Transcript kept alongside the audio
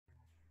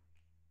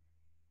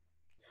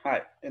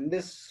Hi, in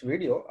this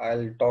video,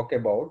 I'll talk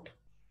about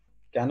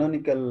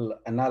canonical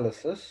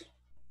analysis.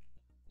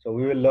 So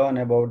we will learn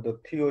about the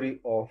theory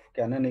of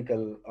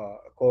canonical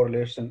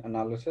correlation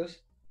analysis,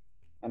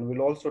 and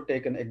we'll also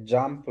take an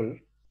example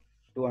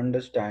to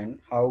understand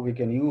how we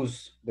can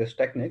use this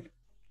technique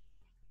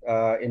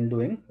in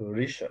doing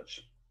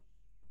research.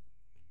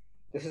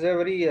 This is a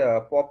very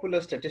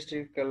popular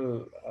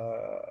statistical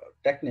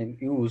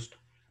technique used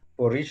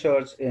for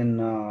research in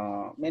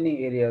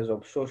many areas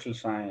of social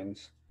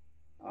science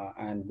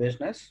and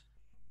business.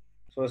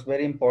 So it's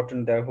very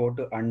important, therefore,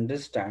 to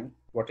understand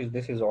what is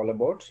this is all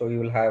about. So you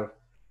will have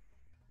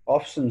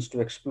options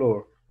to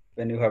explore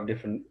when you have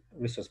different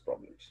research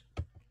problems.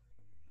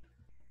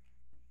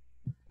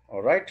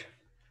 All right.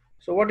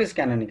 So what is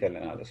canonical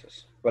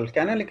analysis? Well,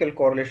 canonical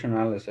correlation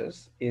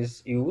analysis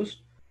is used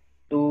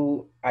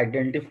to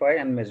identify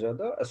and measure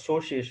the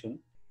association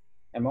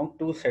among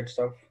two sets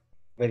of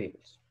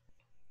variables.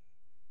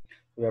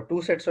 We have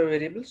two sets of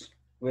variables.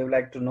 We would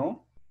like to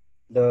know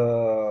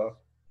the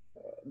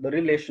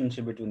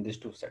relationship between these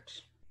two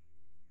sets.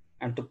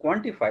 And to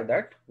quantify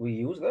that, we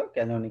use the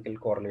canonical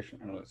correlation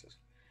analysis.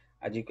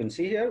 As you can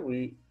see here,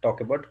 we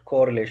talk about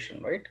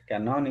correlation, right?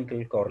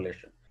 Canonical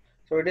correlation.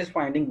 So it is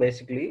finding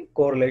basically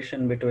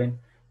correlation between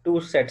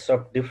two sets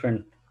of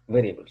different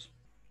variables.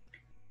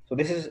 So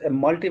this is a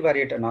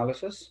multivariate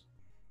analysis.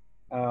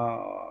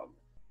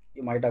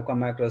 You might have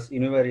come across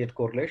univariate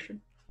correlation.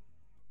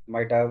 You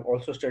might have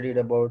also studied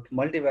about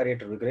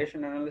multivariate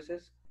regression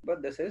analysis,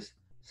 but this is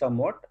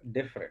somewhat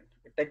different.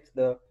 It takes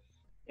the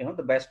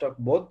the best of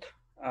both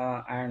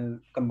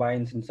and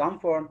combines in some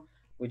form,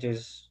 which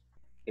is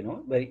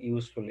very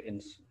useful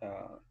in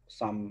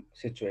some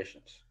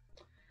situations.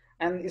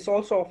 And it's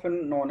also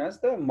often known as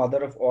the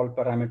mother of all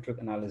parametric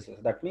analysis.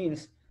 That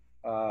means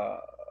uh,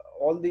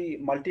 all the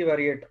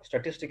multivariate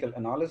statistical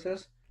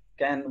analysis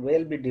can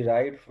well be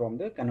derived from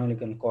the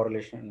canonical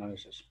correlation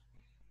analysis.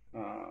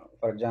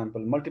 For example,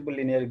 multiple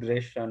linear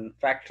regression,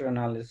 factor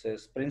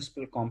analysis,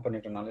 principal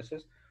component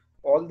analysis,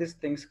 all these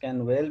things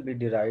can well be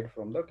derived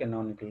from the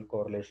canonical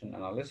correlation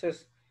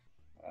analysis.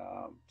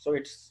 So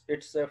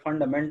it's a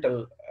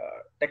fundamental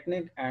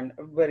technique and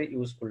a very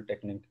useful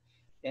technique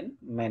in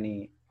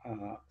many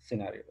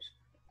scenarios.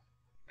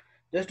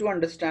 Just to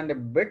understand a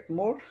bit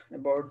more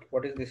about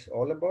what is this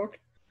all about.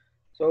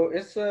 So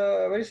it's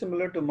very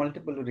similar to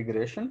multiple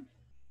regression.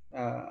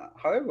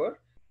 However,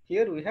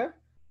 here we have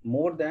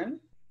more than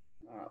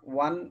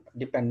one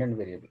dependent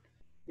variable.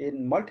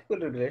 In multiple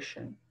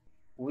regression,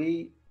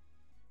 we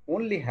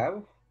only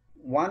have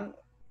one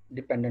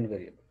dependent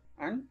variable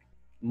and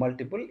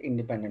multiple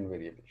independent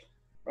variables,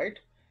 right?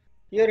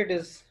 Here it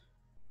is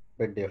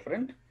a bit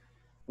different.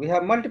 We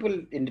have multiple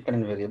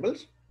independent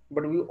variables,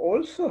 but we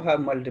also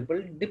have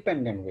multiple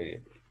dependent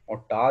variables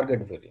or target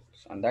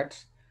variables, and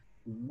that's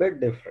a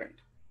bit different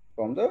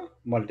from the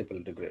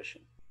multiple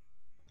regression.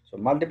 So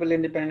multiple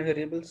independent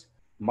variables,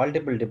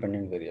 multiple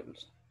dependent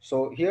variables.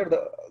 So here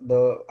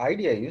the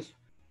idea is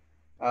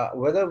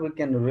whether we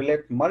can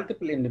relate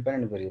multiple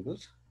independent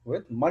variables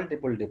with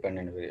multiple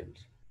dependent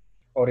variables,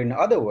 or in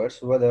other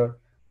words, whether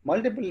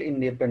multiple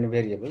independent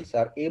variables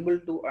are able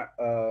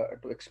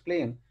to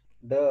explain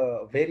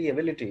the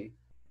variability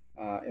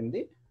in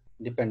the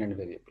dependent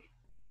variable.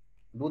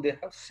 Do they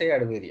have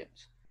shared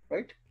variance,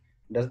 right?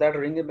 Does that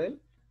ring a bell?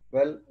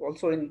 Well,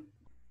 also in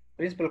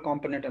principal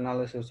component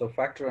analysis or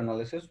factor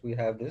analysis, we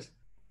have this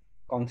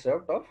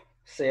concept of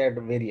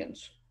shared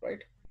variance,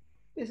 right?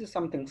 This is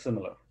something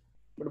similar,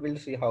 but we'll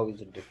see how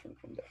is it different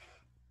from that.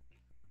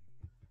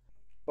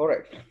 All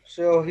right,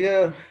 so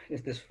here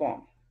is this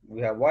form.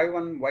 We have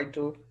y1,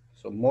 y2,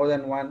 so more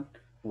than one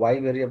y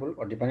variable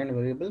or dependent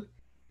variable,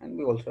 and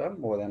we also have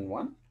more than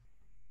one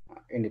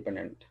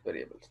independent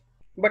variables.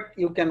 But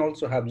you can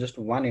also have just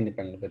one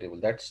independent variable.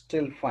 That's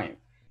still fine,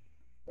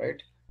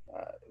 right?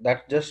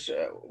 That's just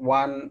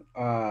one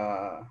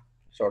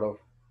sort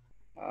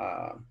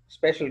of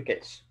special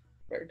case,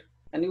 right?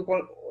 And you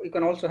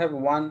can also have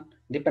one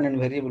dependent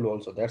variable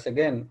also. That's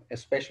again a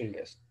special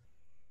case.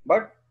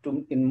 But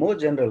in more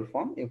general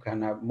form, you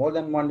can have more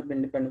than one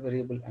independent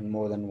variable and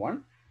more than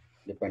one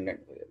dependent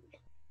variable.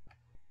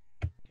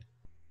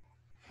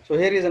 So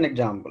here is an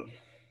example.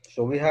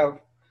 So we have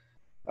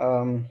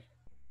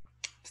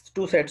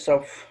two sets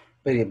of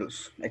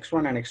variables,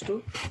 x1 and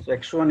x2. So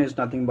x1 is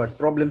nothing but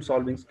problem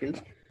solving skills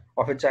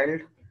of a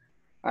child,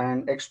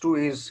 and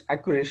x2 is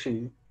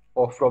accuracy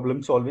of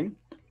problem solving.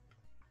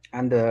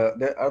 And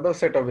the other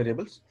set of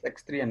variables,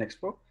 x3 and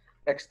x4.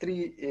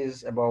 x3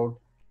 is about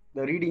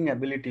the reading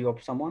ability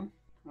of someone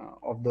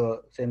of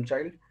the same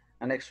child,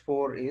 and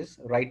x4 is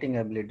writing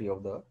ability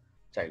of the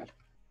child.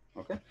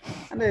 Okay,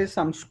 and there is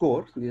some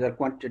score. These are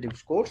quantitative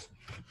scores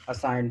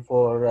assigned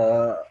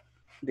for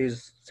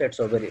these sets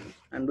of variables,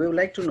 and we would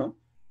like to know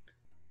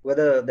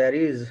whether there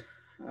is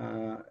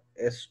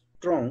a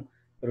strong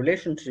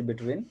relationship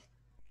between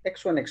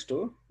x1,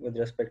 x2 with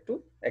respect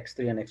to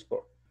x3 and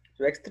x4.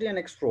 So x3 and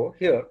x4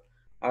 here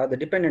are the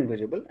dependent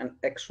variable, and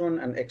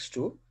x1 and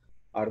x2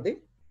 are the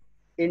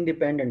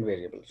independent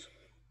variables.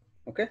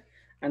 Okay,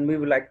 and we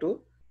would like to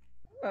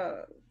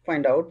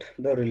find out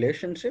the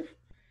relationship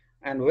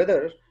and whether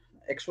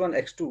x1,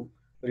 x2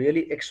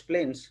 really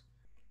explains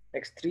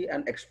x3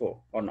 and x4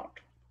 or not,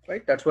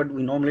 right? That's what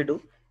we normally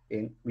do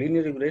in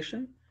linear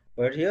regression,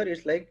 but here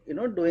it's like,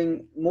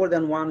 doing more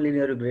than one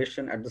linear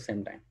regression at the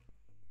same time.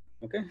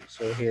 Okay,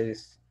 so here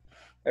is,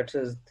 that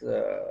is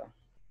the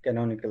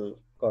canonical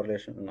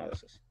correlation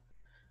analysis.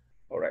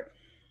 All right,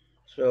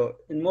 so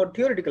in more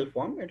theoretical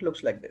form, it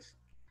looks like this.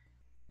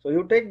 So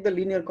you take the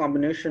linear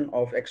combination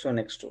of x1,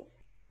 x2,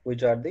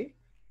 which are the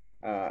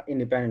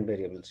independent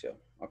variables here.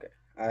 Okay,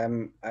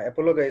 I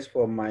apologize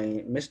for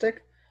my mistake.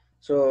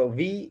 So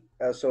V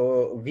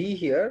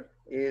here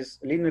is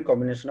linear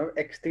combination of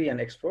x3 and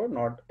x4,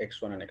 not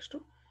x1 and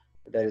x2.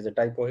 There is a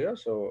typo here,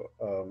 so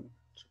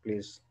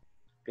please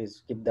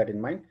keep that in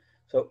mind.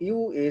 So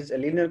U is a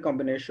linear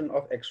combination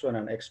of x1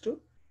 and x2.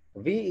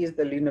 V is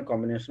the linear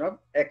combination of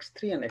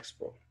x3 and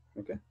x4.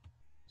 Okay.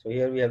 So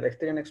here we have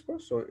x3 and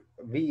x4. So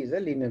V is a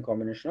linear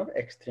combination of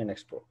x3 and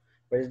x4.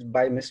 But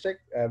by mistake,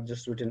 I have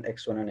just written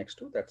x1 and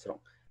x2. That's wrong.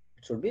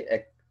 It should be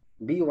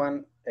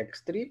B1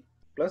 x3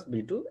 plus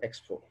B2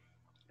 x4,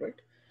 right?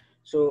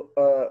 So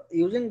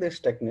using this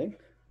technique,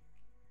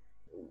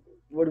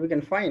 what we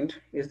can find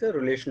is the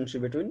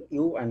relationship between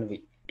U and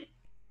V.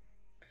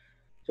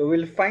 So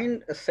we'll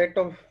find a set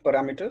of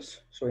parameters.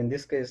 So in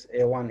this case,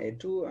 A1,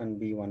 A2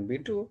 and B1,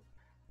 B2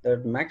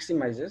 that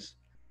maximizes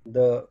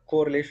the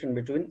correlation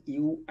between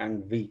U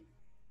and V,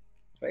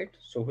 right?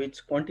 So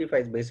which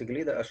quantifies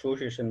basically the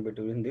association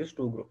between these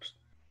two groups.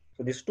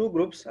 So these two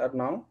groups are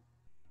now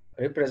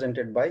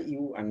represented by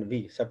U and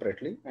V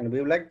separately, and we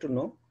would like to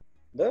know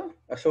the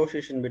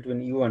association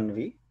between U and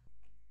V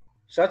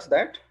such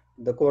that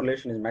the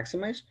correlation is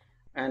maximized,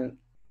 and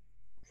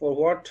for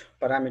what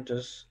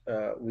parameters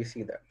we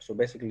see that. So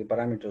basically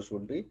parameters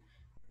would be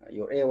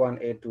your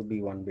A1, A2,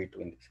 B1, B2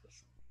 in this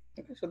case.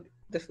 Okay, so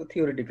this is the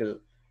theoretical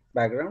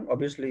background.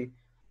 Obviously,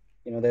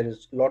 there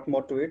is a lot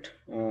more to it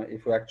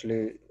if you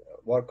actually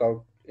work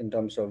out in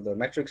terms of the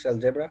matrix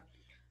algebra.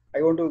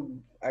 I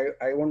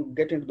won't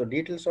get into the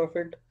details of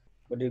it,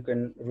 but you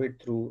can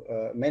read through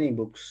many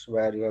books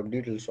where you have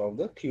details of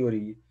the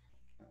theory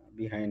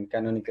behind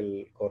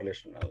canonical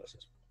correlation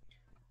analysis.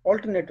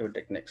 Alternative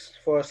techniques.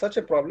 For such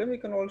a problem, you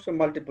can also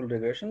multiple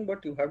regression,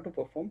 but you have to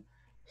perform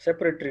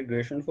separate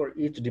regression for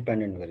each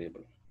dependent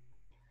variable.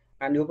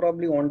 And you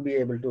probably won't be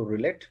able to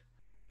relate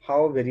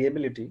how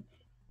variability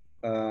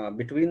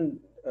between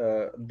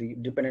the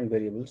dependent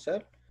variables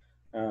are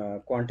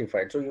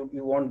quantified. So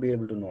you won't be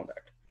able to know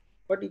that.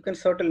 But you can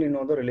certainly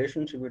know the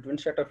relationship between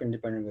set of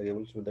independent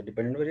variables with the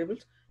dependent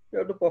variables. You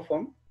have to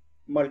perform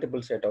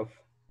multiple set of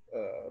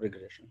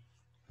regression.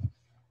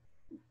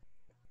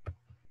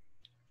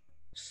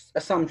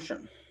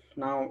 Assumption.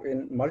 Now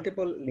in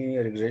multiple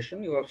linear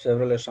regression, you have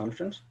several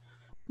assumptions.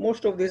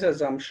 Most of these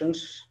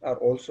assumptions are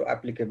also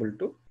applicable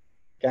to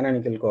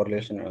canonical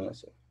correlation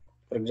analysis.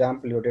 For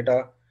example, your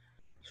data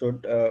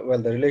should,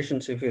 the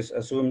relationship is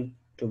assumed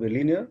to be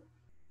linear.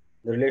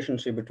 The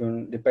relationship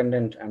between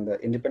dependent and the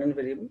independent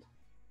variables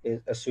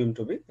is assumed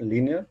to be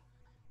linear.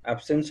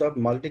 Absence of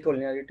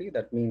multicollinearity,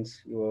 that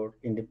means your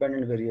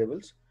independent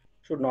variables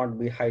should not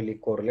be highly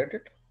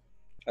correlated.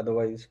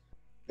 Otherwise,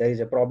 there is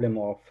a problem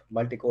of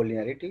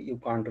multicollinearity. You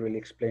can't really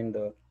explain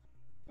the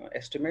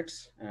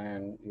estimates,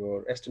 and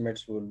your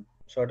estimates would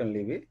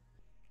certainly be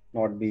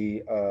not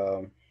be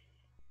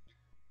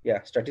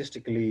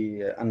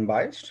statistically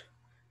unbiased.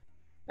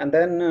 And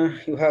then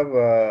you have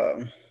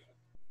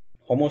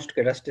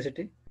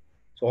homoscedasticity.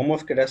 So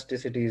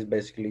homoscedasticity is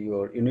basically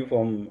your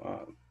uniform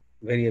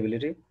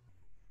variability,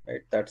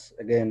 right? That's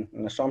again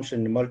an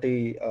assumption in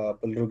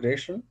multiple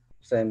regression.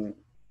 Same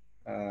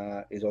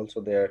is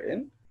also there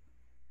in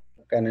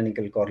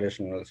canonical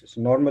correlation analysis.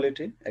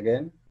 Normality,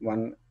 again,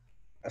 one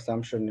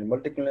assumption in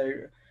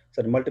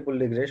multiple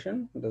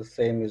regression. The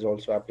same is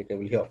also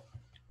applicable here.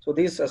 So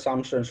these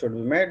assumptions should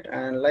be made,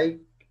 and like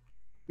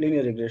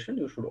linear regression,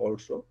 you should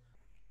also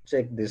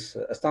check this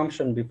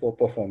assumption before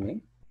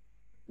performing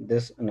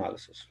this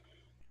analysis.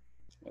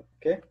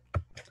 Okay.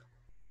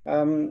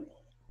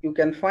 You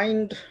can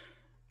find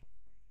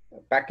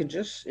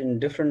packages in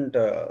different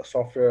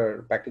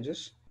software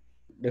packages.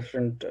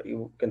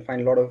 You can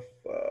find a lot of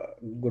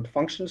good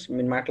functions.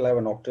 In MATLAB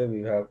and Octave,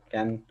 you have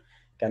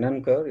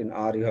Canoncur. In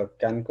R, you have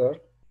Cancur,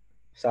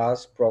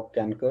 SAS, Proc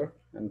Cancur,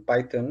 and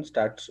Python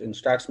in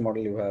stats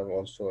model, you have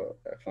also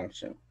a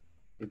function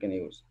you can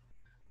use.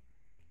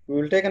 We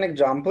will take an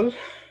example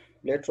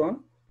later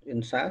on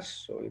in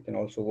SAS, so you can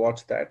also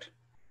watch that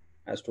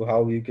as to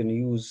how you can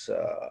use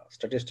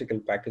statistical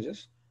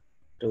packages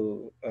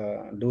to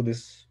do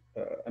this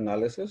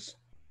analysis.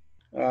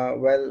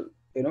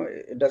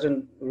 It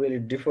doesn't really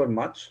differ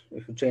much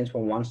if you change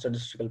from one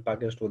statistical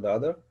package to the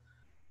other.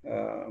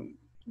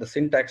 The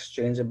syntax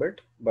change a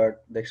bit,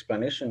 but the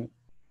explanation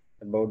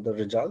about the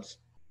results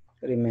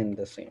remain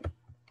the same.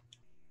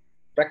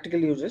 Practical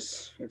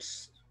uses,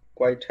 it's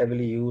quite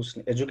heavily used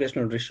in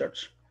educational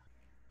research,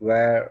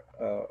 where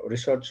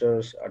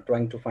researchers are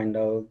trying to find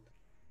out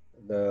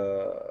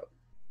the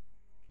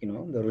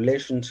the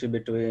relationship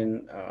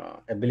between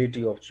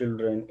ability of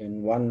children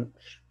in one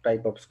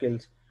type of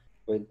skills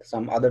with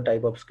some other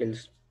type of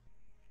skills.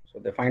 So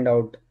they find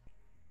out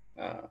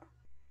uh,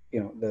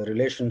 the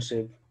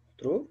relationship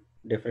through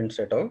different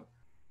set of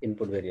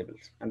input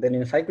variables. And then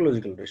in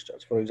psychological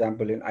research, for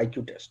example in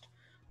IQ test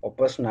or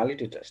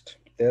personality test,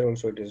 there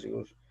also it is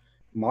used.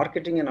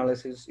 Marketing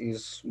analysis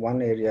is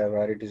one area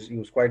where it is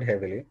used quite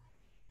heavily,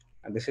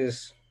 and this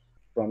is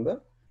from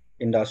the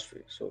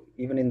industry. So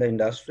even in the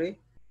industry,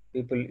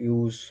 people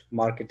use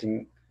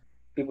marketing,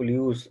 people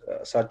use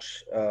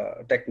such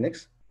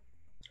techniques,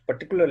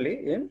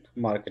 particularly in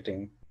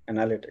marketing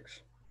analytics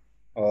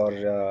or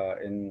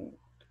in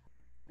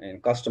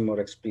customer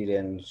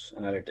experience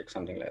analytics,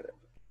 something like that.